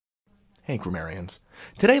Hey, grammarians.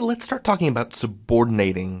 Today, let's start talking about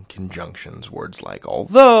subordinating conjunctions. Words like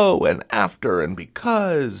although and after and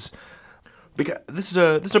because. This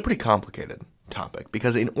is a pretty complicated topic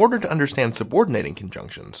because in order to understand subordinating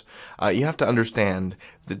conjunctions, you have to understand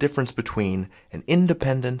the difference between an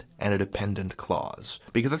independent and a dependent clause.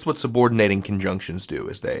 Because that's what subordinating conjunctions do,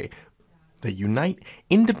 is they unite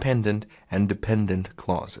independent and dependent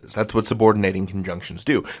clauses. That's what subordinating conjunctions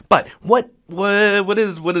do. But what are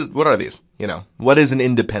these? What is an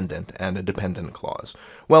independent and a dependent clause?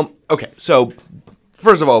 Well, okay, so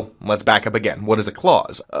first of all, let's back up again. What is a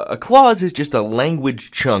clause? A clause is just a language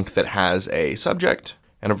chunk that has a subject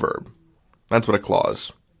and a verb. That's what a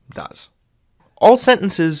clause does. All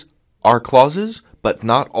sentences are clauses, but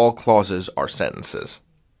not all clauses are sentences.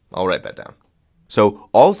 I'll write that down. So,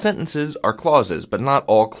 all sentences are clauses, but not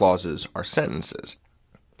all clauses are sentences.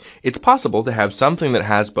 It's possible to have something that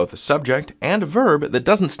has both a subject and a verb that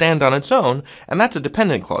doesn't stand on its own, and that's a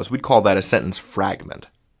dependent clause. We'd call that a sentence fragment.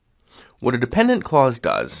 What a dependent clause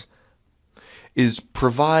does is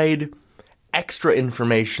provide extra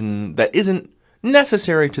information that isn't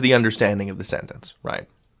necessary to the understanding of the sentence, right?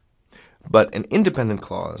 But an independent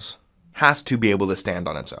clause has to be able to stand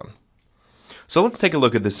on its own. So let's take a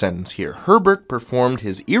look at this sentence here. Herbert performed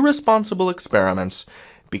his irresponsible experiments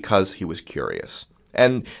because he was curious.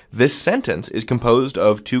 And this sentence is composed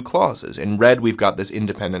of two clauses. In red, we've got this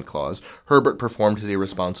independent clause. Herbert performed his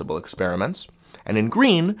irresponsible experiments. And in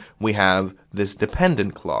green, we have this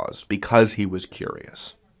dependent clause, because he was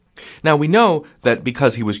curious. Now, we know that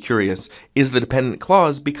because he was curious is the dependent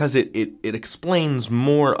clause because it explains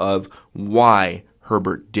more of why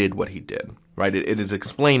Herbert did what he did. Right? It is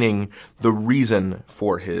explaining the reason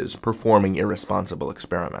for his performing irresponsible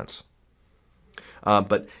experiments.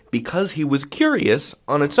 But because he was curious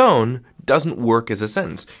on its own doesn't work as a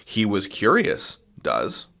sentence. He was curious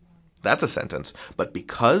does. That's a sentence. But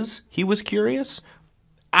because he was curious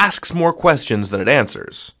asks more questions than it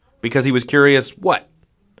answers. Because he was curious, what?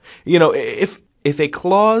 If a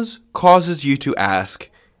clause causes you to ask,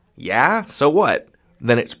 yeah, so what?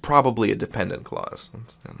 Then it's probably a dependent clause.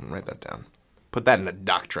 Let's write that down. Put that in a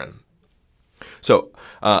doctrine. So,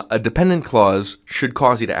 a dependent clause should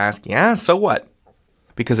cause you to ask, yeah, so what?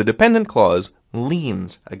 Because a dependent clause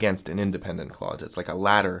leans against an independent clause. It's like a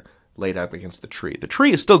ladder laid up against the tree. The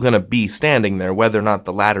tree is still going to be standing there whether or not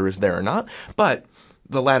the ladder is there or not, but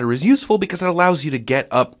the ladder is useful because it allows you to get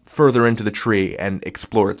up further into the tree and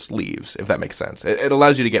explore its leaves, if that makes sense. It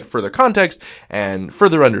allows you to get further context and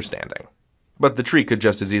further understanding. But the tree could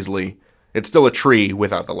just as easily... It's still a tree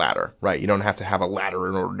without the ladder, right? You don't have to have a ladder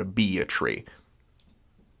in order to be a tree.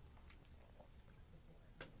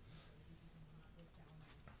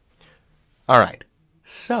 All right,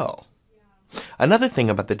 so another thing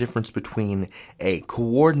about the difference between a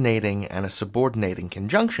coordinating and a subordinating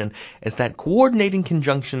conjunction is that coordinating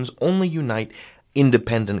conjunctions only unite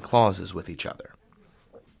independent clauses with each other.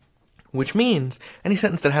 Which means any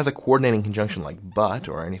sentence that has a coordinating conjunction like but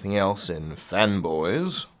or anything else in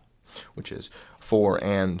fanboys, which is for,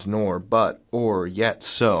 and, nor, but, or, yet,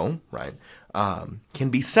 so, right, can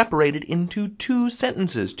be separated into two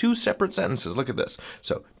sentences, two separate sentences. Look at this.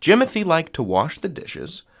 So, Jimothy liked to wash the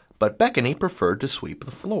dishes, but Beckany preferred to sweep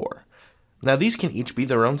the floor. Now, these can each be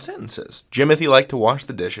their own sentences. Jimothy liked to wash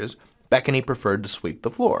the dishes, Beckany preferred to sweep the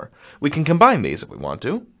floor. We can combine these if we want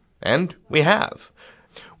to, and we have.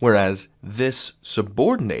 Whereas this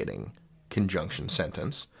subordinating conjunction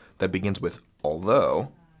sentence that begins with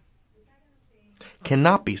although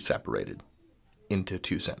cannot be separated into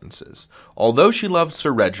two sentences. Although she loved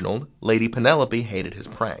Sir Reginald, Lady Penelope hated his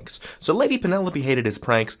pranks. So Lady Penelope hated his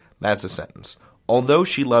pranks, that's a sentence. Although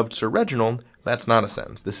she loved Sir Reginald, that's not a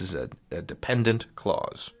sentence. This is a dependent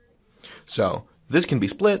clause. So this can be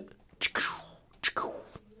split.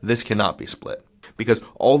 This cannot be split. Because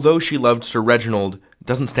although she loved Sir Reginald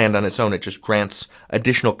doesn't stand on its own, it just grants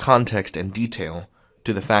additional context and detail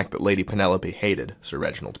to the fact that Lady Penelope hated Sir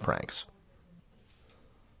Reginald's pranks.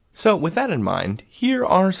 So, with that in mind, here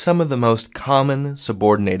are some of the most common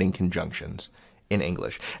subordinating conjunctions in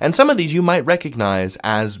English. And some of these you might recognize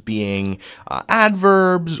as being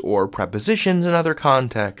adverbs or prepositions in other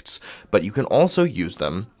contexts, but you can also use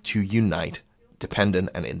them to unite dependent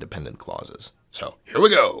and independent clauses. So, here we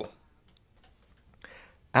go.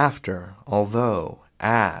 After, although,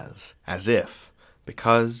 as if,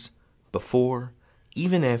 because, before,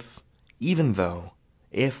 even if, even though,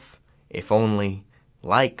 if only,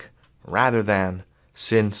 like, rather than,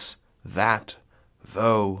 since, that,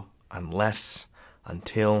 though, unless,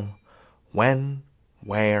 until, when,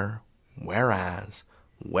 where, whereas,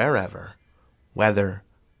 wherever, whether,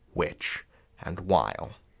 which, and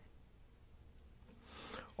while.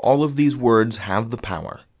 All of these words have the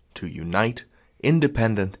power to unite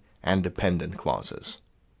independent and dependent clauses.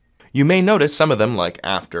 You may notice some of them, like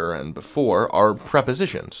after and before, are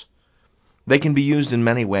prepositions. They can be used in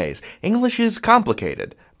many ways. English is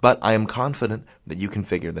complicated, but I am confident that you can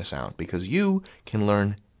figure this out because you can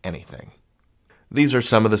learn anything. These are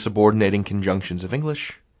some of the subordinating conjunctions of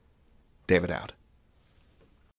English. David out.